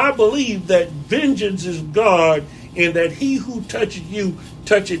if I believe that vengeance is God and that he who touches you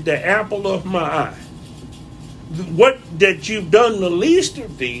touches the apple of my eye? What that you've done the least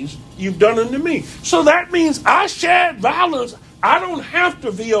of these, you've done unto me. So that means I shared violence. I don't have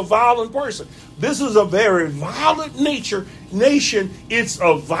to be a violent person. This is a very violent nation. It's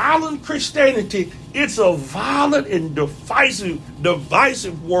a violent Christianity. It's a violent and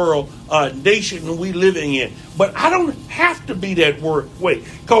divisive world, nation we living in. But I don't have to be that way,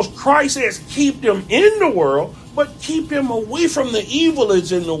 because Christ says keep them in the world, but keep them away from the evil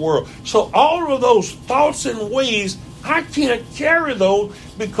that's in the world. So all of those thoughts and ways, I can't carry those,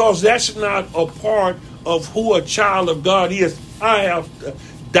 because that's not a part of who a child of God is. I have to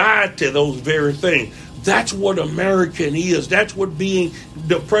die to those very things. That's what American is. That's what being,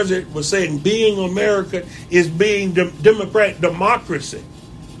 the president was saying, being American is being democracy.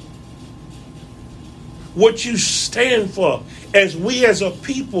 What you stand for as we as a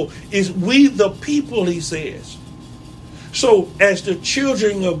people is we the people, he says. So as the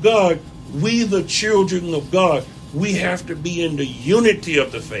children of God, we the children of God, we have to be in the unity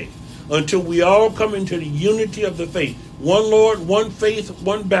of the faith until we all come into the unity of the faith. One Lord, one faith,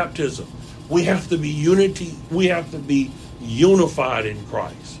 one baptism. We have to be unity. We have to be unified in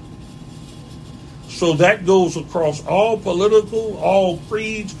Christ. So that goes across all political, all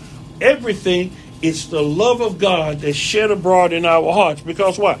creeds, everything. It's the love of God that's shed abroad in our hearts.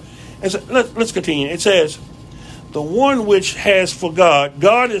 Because why? Let's continue. It says, the one which has for God,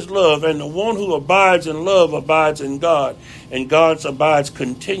 God is love, and the one who abides in love abides in God, and God abides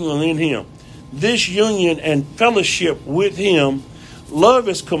continually in him. This union and fellowship with him, love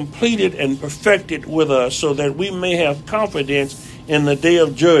is completed and perfected with us, so that we may have confidence in the day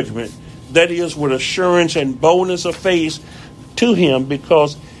of judgment. That is, with assurance and boldness of faith to him,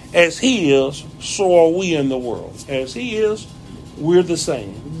 because as he is, so are we in the world. As he is, we're the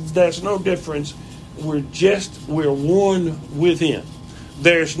same. There's no difference. We're one with him.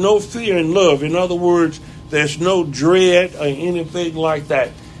 There's no fear in love. In other words, there's no dread or anything like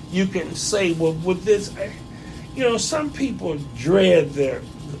that. You can say, well, with this, some people dread their.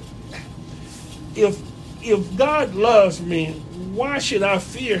 If God loves me, why should I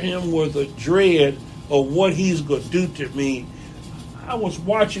fear him with a dread of what he's going to do to me? I was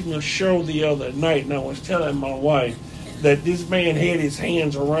watching a show the other night, and I was telling my wife that this man had his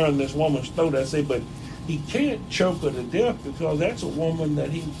hands around this woman's throat. I said, but he can't choke her to death, because that's a woman that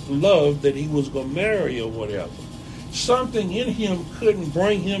he loved, that he was going to marry or whatever. Something in him couldn't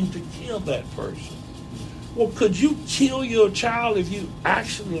bring him to kill that person. Well, could you kill your child if you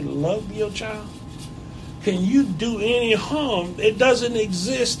actually love your child? Can you do any harm? It doesn't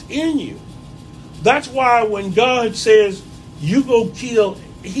exist in you. That's why when God says, you go kill,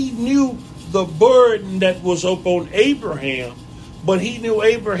 he knew the burden that was upon Abraham, but he knew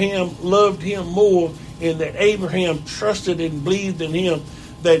Abraham loved him more, and that Abraham trusted and believed in him.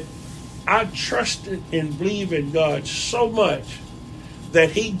 That I trusted and believed in God so much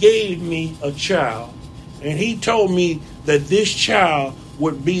that he gave me a child, and he told me that this child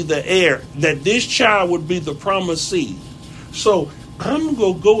would be the heir, that this child would be the promised seed. So I'm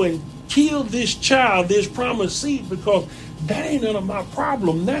going to go and kill this child, this promised seed, because that ain't none of my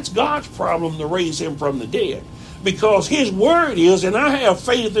problem. That's God's problem to raise him from the dead. Because his word is, and I have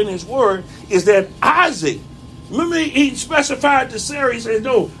faith in his word, is that Isaac, remember he specified to Sarah, he said,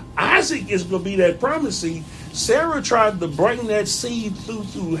 no, Isaac is going to be that promised seed. Sarah tried to bring that seed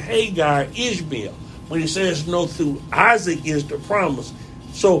through Hagar, Ishmael. When he says, no, through Isaac is the promise.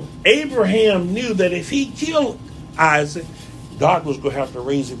 So Abraham knew that if he killed Isaac, God was going to have to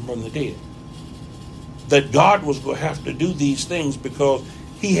raise him from the dead. That God was going to have to do these things because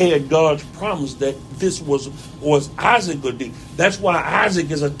he had God's promise that this was Isaac going to do. That's why Isaac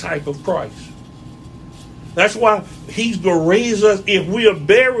is a type of Christ. That's why he's going to raise us. If we are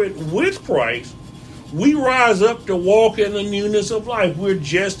buried with Christ, we rise up to walk in the newness of life. We're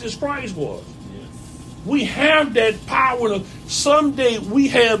just as Christ was. Yes. We have that power. Someday we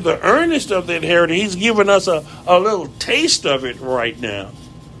have the earnest of that heritage. He's given us a little taste of it right now.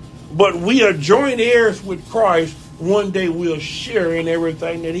 But we are joint heirs with Christ. One day we'll share in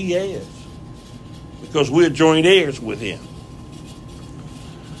everything that he has. Because we're joint heirs with him.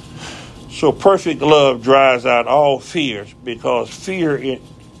 So perfect love drives out all fears, because fear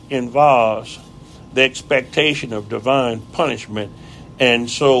involves the expectation of divine punishment. And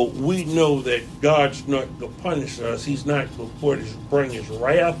so we know that God's not going to punish us. He's not going to bring his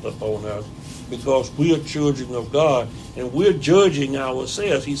wrath upon us, because we are children of God and we're judging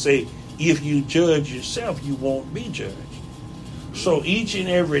ourselves. He said, if you judge yourself, you won't be judged. So each and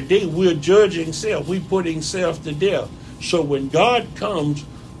every day we're judging self. We're putting self to death. So when God comes,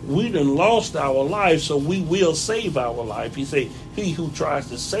 we done lost our life, so we will save our life. He said, he who tries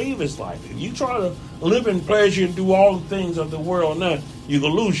to save his life. If you try to live in pleasure and do all the things of the world now, you're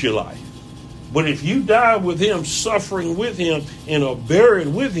going to lose your life. But if you die with him, suffering with him, and are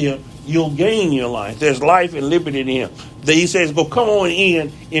buried with him, you'll gain your life. There's life and liberty in him. Then he says, go come on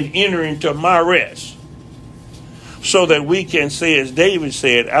in and enter into my rest. So that we can say, as David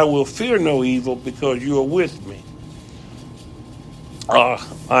said, I will fear no evil because you are with me.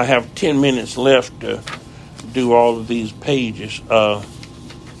 I have 10 minutes left to do all of these pages,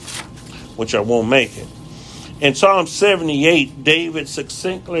 which I won't make it. In Psalm 78, David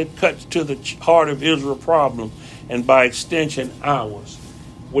succinctly cuts to the heart of Israel's problem, and by extension, ours.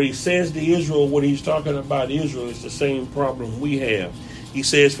 What he says to Israel, what he's talking about Israel, is the same problem we have. He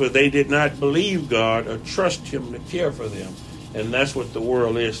says, for they did not believe God or trust him to care for them. And that's what the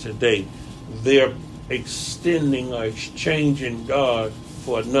world is today. They're extending or exchanging God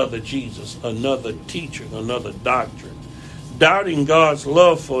for another Jesus, another teacher, another doctrine. Doubting God's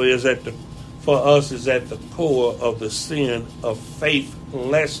love for us is at the core of the sin of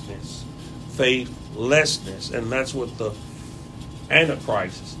faithlessness. Faithlessness. And that's what the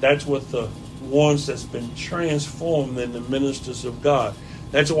Antichrist is. That's what the ones that's been transformed in the ministers of God.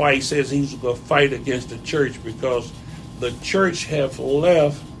 That's why he says he's going to fight against the church, because the church have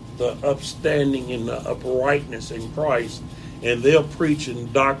left the upstanding and the uprightness in Christ, and they're preaching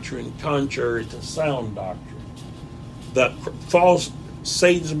doctrine contrary to sound doctrine. The false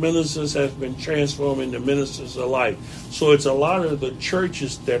Satan's ministers have been transformed into ministers of light. So it's a lot of the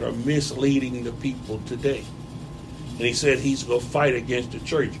churches that are misleading the people today. And he said he's going to fight against the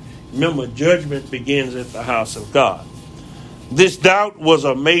church. Remember, judgment begins at the house of God. This doubt was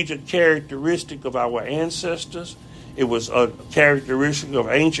a major characteristic of our ancestors. It was a characteristic of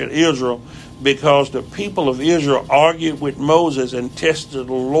ancient Israel, because the people of Israel argued with Moses and tested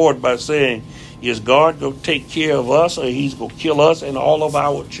the Lord by saying, is God going to take care of us, or he's going to kill us and all of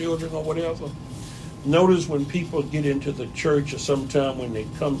our children or whatever? Notice when people get into the church, or sometime when they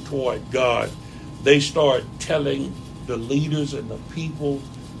come toward God, they start telling the leaders and the people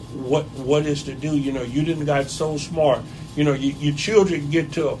what is to do. You know, you didn't got so smart. You know, your children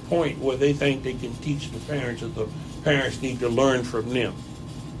get to a point where they think they can teach the parents, or the parents need to learn from them.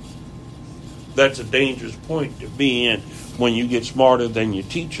 That's a dangerous point to be in when you get smarter than your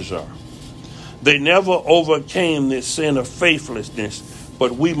teachers are. They never overcame this sin of faithlessness,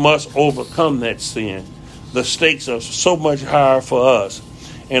 but we must overcome that sin. The stakes are so much higher for us.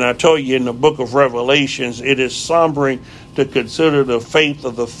 And I told you in the book of Revelations, it is sombering to consider the faith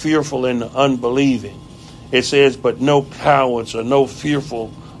of the fearful and the unbelieving. It says, but no cowards or no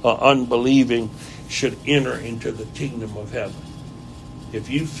fearful or unbelieving should enter into the kingdom of heaven. If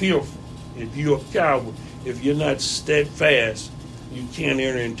you're fearful, if you're a coward, if you're not steadfast, you can't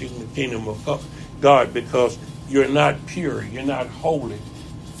enter into the kingdom of God, because you're not pure, you're not holy.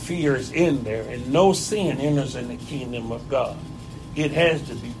 Fear is in there, and no sin enters in the kingdom of God. It has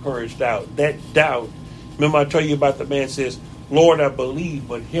to be purged out. That doubt, remember I told you about the man says, Lord, I believe,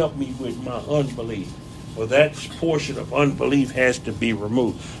 but help me with my unbelief. Well, that portion of unbelief has to be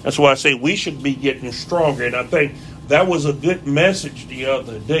removed. That's why I say we should be getting stronger. And I think that was a good message the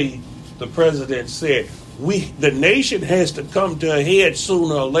other day. The president said, the nation has to come to a head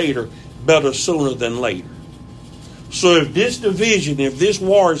sooner or later, better sooner than later. So if this division, if this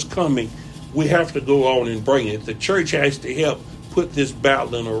war is coming, we have to go on and bring it. The church has to help put this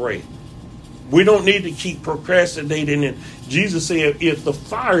battle in array. We don't need to keep procrastinating. And Jesus said, if the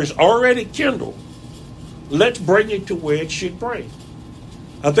fire is already kindled, let's bring it to where it should bring.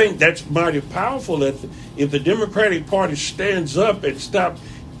 I think that's mighty powerful that if the Democratic Party stands up and stops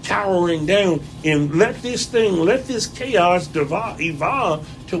cowering down and let this chaos evolve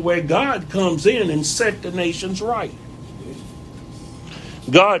to where God comes in and set the nations right.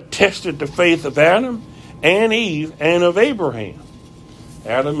 God tested the faith of Adam and Eve and of Abraham.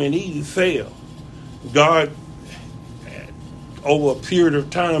 Adam and Eve failed. God, over a period of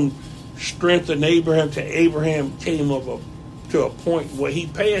time, strengthened Abraham till Abraham came to a point where he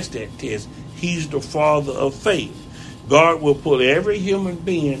passed that test. He's the father of faith. God will put every human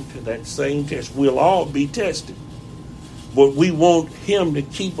being to that same test. We'll all be tested. But we want him to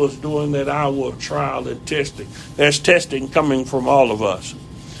keep us doing that hour of trial and testing. There's testing coming from all of us.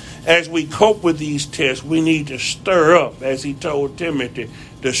 As we cope with these tests, we need to stir up, as he told Timothy,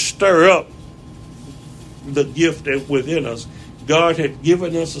 to stir up the gift that's within us. God had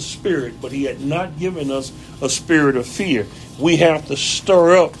given us a spirit, but he had not given us a spirit of fear. We have to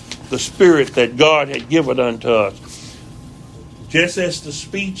stir up the spirit that God had given unto us. Just as the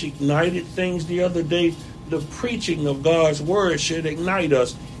speech ignited things the other day, the preaching of God's word should ignite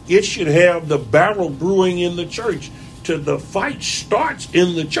us. It should have the barrel brewing in the church. The fight starts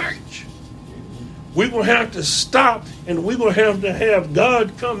in the church. We will have to stop, and we will have to have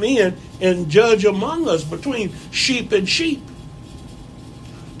God come in and judge among us between sheep and sheep.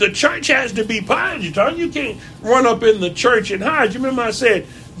 The church has to be purged. You can't run up in the church and hide. You remember I said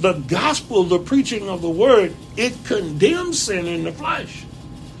the gospel, the preaching of the word, it condemns sin in the flesh.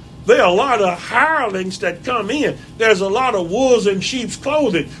 There are a lot of hirelings that come in. There's a lot of wolves in sheep's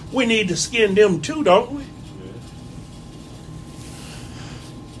clothing. We need to skin them too, don't we?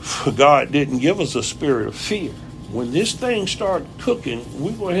 God didn't give us a spirit of fear. When this thing starts cooking,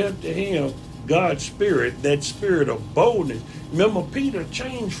 we're going to have to have God's spirit, that spirit of boldness. Remember, Peter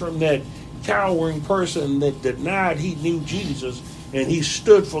changed from that cowering person that denied he knew Jesus, and he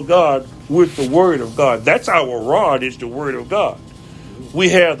stood for God with the word of God. That's our rod, is the word of God. We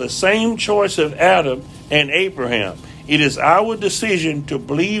have the same choice of Adam and Abraham. It is our decision to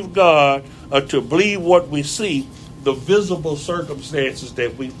believe God or to believe what we see, the visible circumstances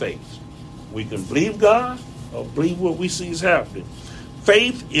that we face. We can believe God or believe what we see is happening.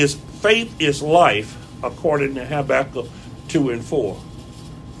 Faith is life, according to Habakkuk 2:4.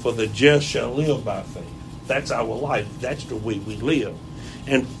 For the just shall live by faith. That's our life. That's the way we live.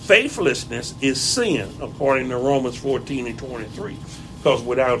 And faithlessness is sin, according to Romans 14:23. Because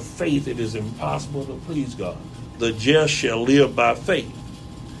without faith it is impossible to please God. The just shall live by faith.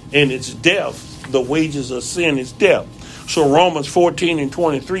 And it's death. The wages of sin is death. So Romans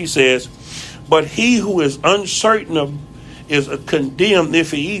 14:23 says, but he who is uncertain is condemned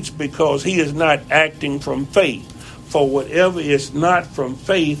if he eats, because he is not acting from faith. For whatever is not from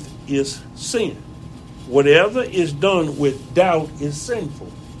faith is sin. Whatever is done with doubt is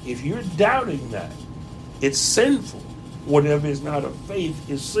sinful. If you're doubting that, it's sinful. Whatever is not of faith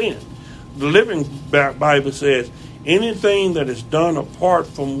is sin. The Living Bible says, anything that is done apart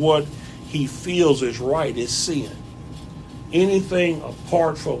from what he feels is right is sin. Anything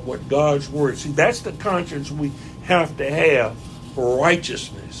apart from what God's word. See, that's the conscience we have to have.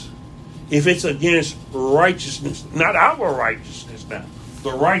 Righteousness. If it's against righteousness, not our righteousness now,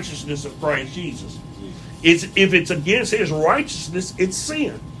 the righteousness of Christ Jesus. If it's against his righteousness, it's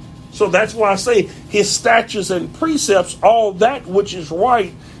sin. So that's why I say his statutes and precepts, all that which is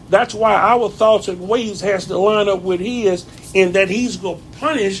right. That's why our thoughts and ways has to line up with his, in that he's going to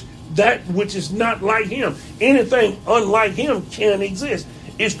punish that which is not like him. Anything unlike him can't exist.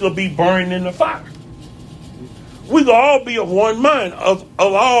 It's going to be burned in the fire. We can all be of one mind, of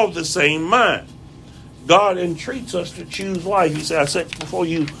all the same mind. God entreats us to choose life. He said, I set before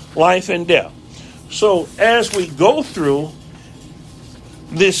you life and death. So as we go through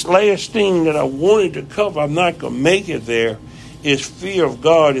this last thing that I wanted to cover, I'm not going to make it there, is fear of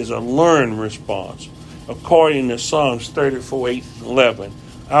God is a learned response. According to Psalms 34:8-11.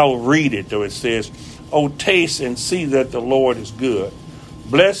 I'll read it, though. It says, O taste and see that the Lord is good.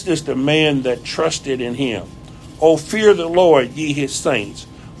 Blessed is the man that trusted in him. O fear the Lord, ye his saints,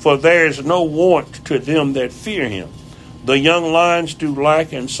 for there is no want to them that fear him. The young lions do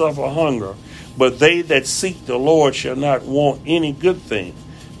lack and suffer hunger, but they that seek the Lord shall not want any good thing.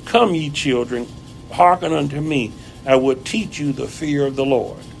 Come, ye children, hearken unto me. I will teach you the fear of the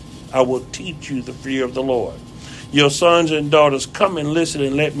Lord. I will teach you the fear of the Lord. Your sons and daughters, come and listen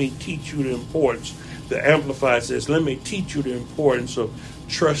and let me teach you the importance. The Amplified says, let me teach you the importance of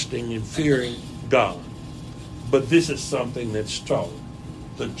trusting and fearing God. But this is something that's taught.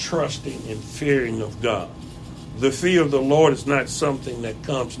 the trusting and fearing of God. The fear of the Lord is not something that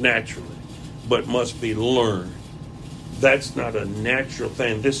comes naturally, but must be learned. That's not a natural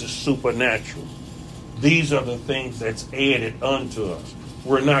thing. This is supernatural. These are the things that's added unto us.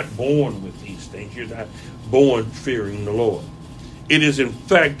 We're not born with these things. You're not born fearing the Lord. It is, in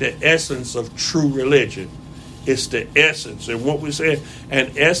fact, the essence of true religion. It's the essence. And what we said,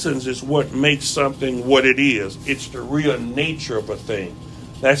 an essence is what makes something what it is. It's the real nature of a thing.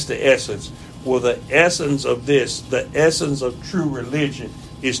 That's the essence. Well, the essence of this, the essence of true religion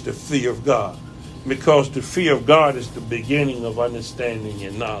is the fear of God. Because the fear of God is the beginning of understanding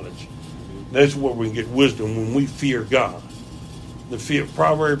and knowledge. That's where we get wisdom, when we fear God. The fear of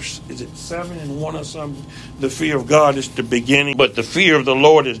Proverbs, is it 7:1 or something? The fear of God is the beginning, but the fear of the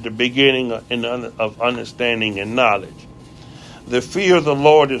Lord is the beginning of understanding and knowledge. The fear of the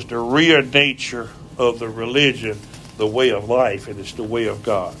Lord is the real nature of the religion, the way of life, and it's the way of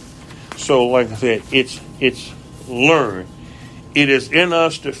God. So, like I said, it's learned. It is in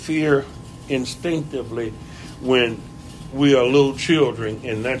us to fear instinctively when we are little children,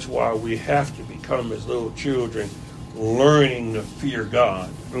 and that's why we have to become as little children, learning to fear God,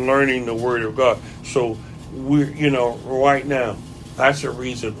 learning the Word of God. So right now, that's the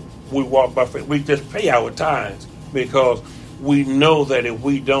reason we walk by faith. We just pay our tithes because we know that if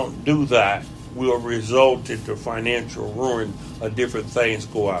we don't do that, we'll result into financial ruin or different things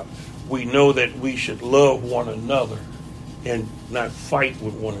go out. We know that we should love one another and not fight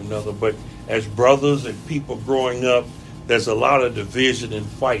with one another. But as brothers and people growing up, there's a lot of division and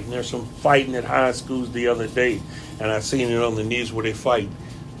fighting. There's some fighting at high schools the other day, and I've seen it on the news where they fight.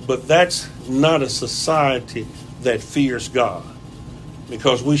 But that's not a society that fears God,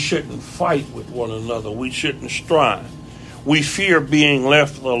 because we shouldn't fight with one another. We shouldn't strive. We fear being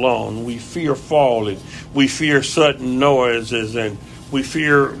left alone. We fear falling. We fear sudden noises, and we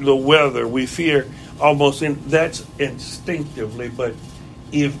fear the weather. We fear that's instinctively. But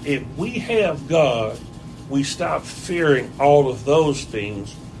if we have God, we stop fearing all of those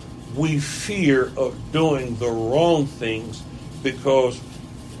things. We fear of doing the wrong things because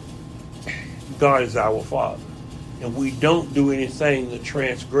God is our Father. And we don't do anything to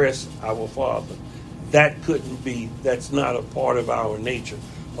transgress our Father. That's not a part of our nature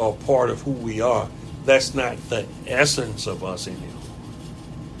or part of who we are. That's not the essence of us anymore.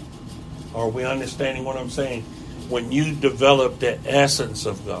 Are we understanding what I'm saying? When you develop the essence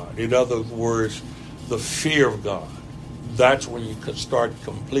of God, in other words, the fear of God, that's when you could start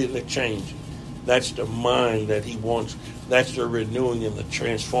completely changing. That's the mind that He wants. That's the renewing and the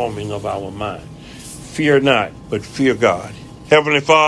transforming of our mind. Fear not, but fear God. Heavenly Father,